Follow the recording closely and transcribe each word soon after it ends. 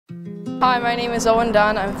Hi, my name is Owen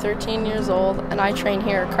Dunn. I'm 13 years old and I train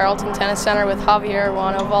here at Carleton Tennis Center with Javier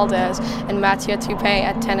Juano Valdez and Mathieu Toupin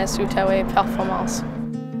at Tennis Outaouais Performance.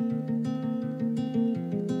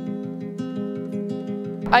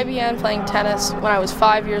 I began playing tennis when I was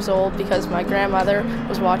 5 years old because my grandmother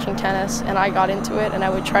was watching tennis and I got into it, and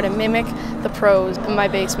I would try to mimic the pros in my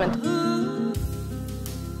basement.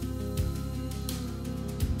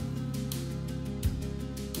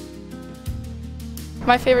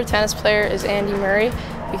 My favorite tennis player is Andy Murray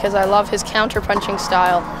because I love his counter-punching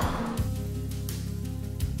style.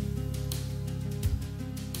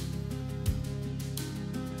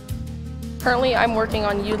 Currently, I'm working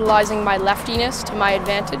on utilizing my leftiness to my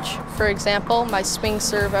advantage. For example, my swing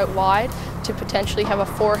serve out wide to potentially have a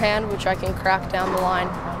forehand which I can crack down the line.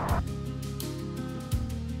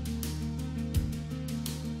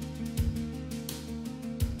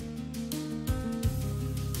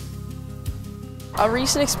 A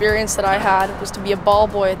recent experience that I had was to be a ball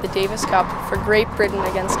boy at the Davis Cup for Great Britain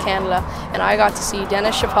against Canada, and I got to see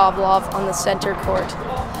Denis Shapovalov on the center court.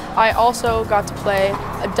 I also got to play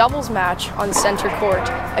a doubles match on center court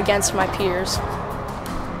against my peers.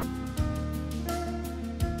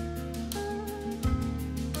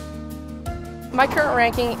 My current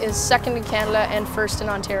ranking is second in Canada and first in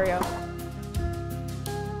Ontario.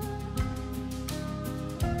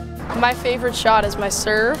 My favorite shot is my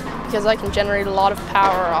serve because I can generate a lot of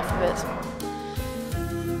power off of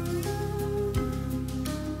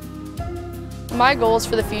it. My goals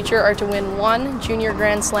for the future are to win one Junior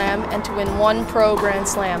Grand Slam and to win one Pro Grand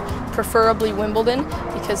Slam, preferably Wimbledon,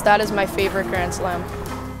 because that is my favorite Grand Slam.